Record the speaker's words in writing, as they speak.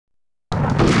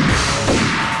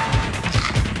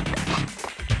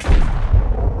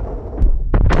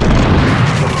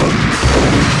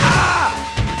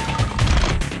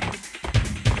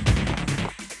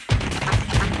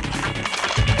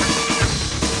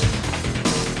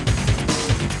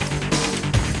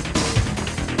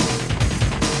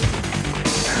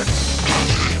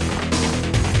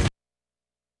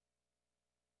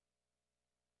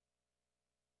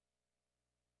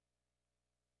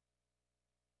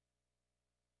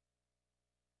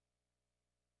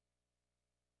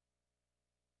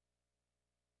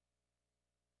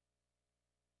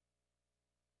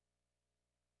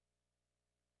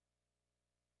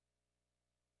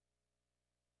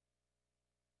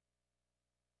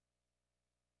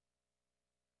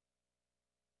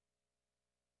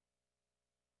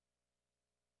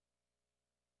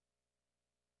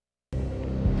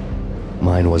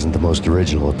Mine wasn't the most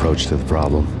original approach to the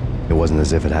problem. It wasn't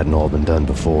as if it hadn't all been done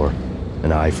before.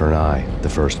 An eye for an eye, the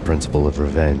first principle of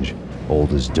revenge.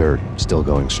 Old as dirt, still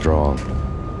going strong.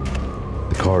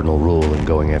 The cardinal rule in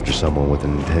going after someone with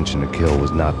an intention to kill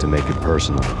was not to make it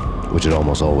personal, which it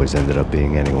almost always ended up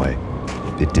being anyway.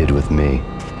 It did with me.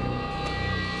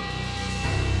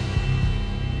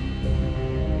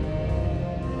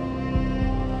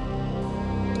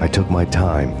 I took my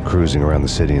time, cruising around the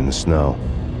city in the snow.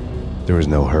 There was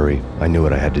no hurry. I knew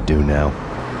what I had to do now.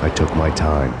 I took my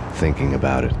time, thinking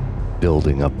about it,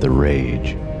 building up the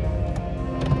rage.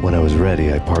 When I was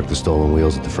ready, I parked the stolen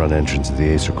wheels at the front entrance of the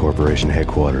Acer Corporation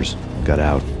headquarters. Got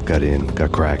out, got in,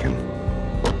 got cracking.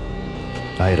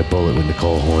 I had a bullet with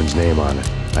Nicole Horn's name on it.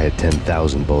 I had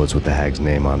 10,000 bullets with the hag's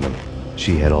name on them.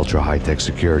 She had ultra-high-tech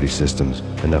security systems,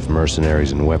 enough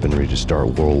mercenaries and weaponry to start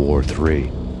World War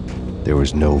III. There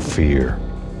was no fear.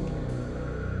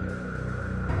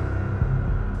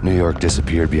 New York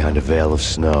disappeared behind a veil of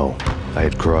snow. I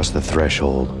had crossed the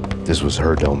threshold. This was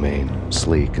her domain,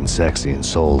 sleek and sexy and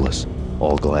soulless,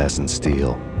 all glass and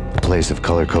steel. A place of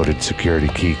color-coded security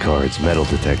key cards, metal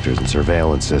detectors, and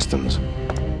surveillance systems.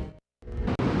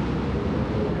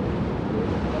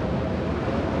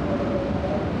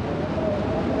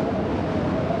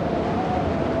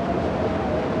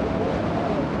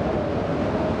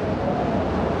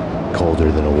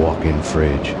 Colder than a walk-in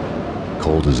fridge.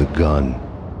 Cold as a gun.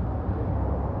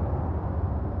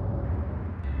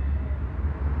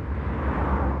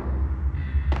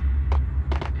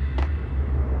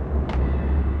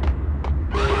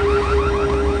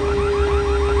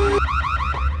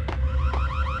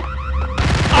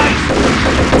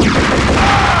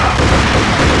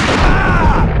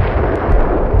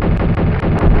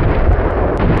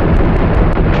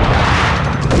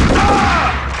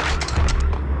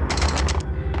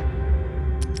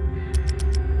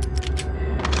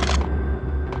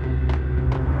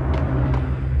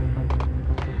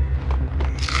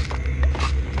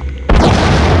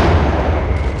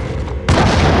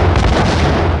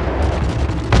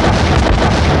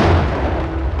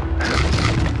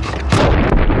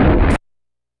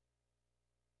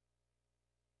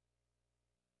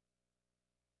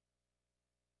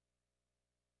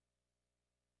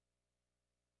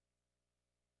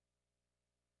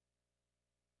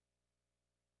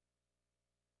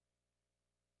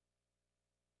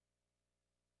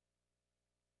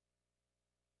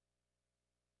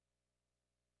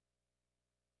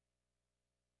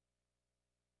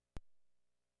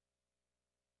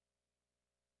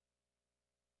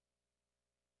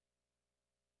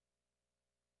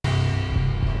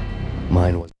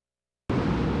 Mine was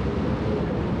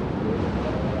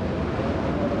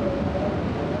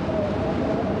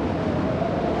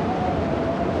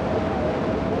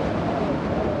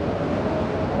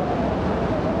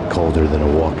colder than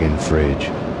a walk-in fridge,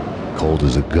 cold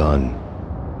as a gun.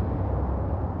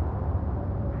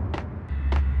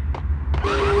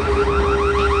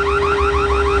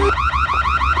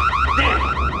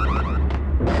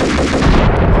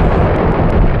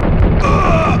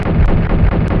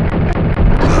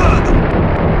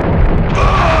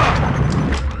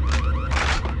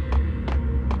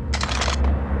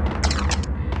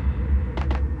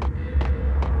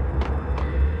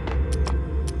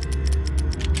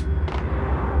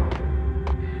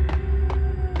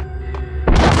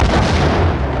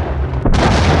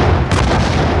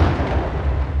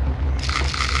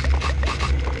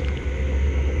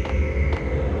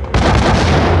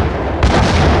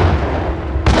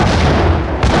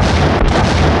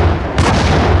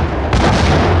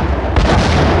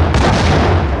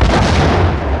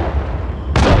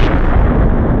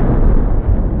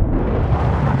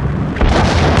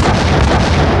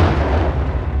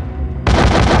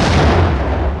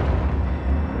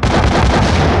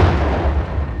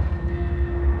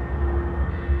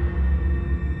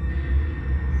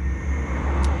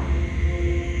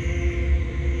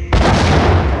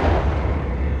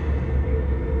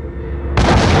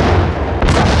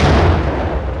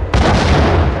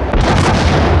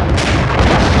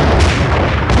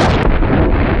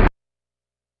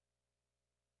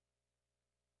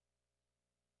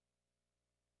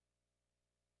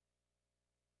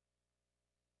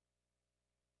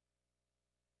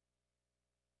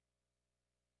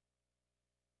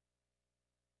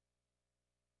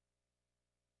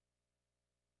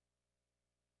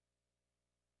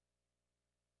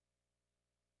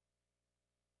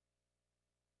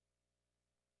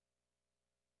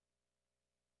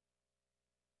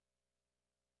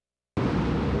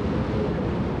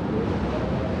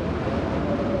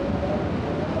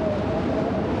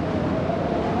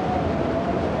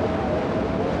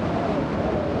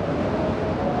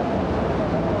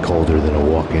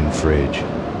 fridge,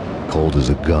 cold as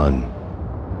a gun.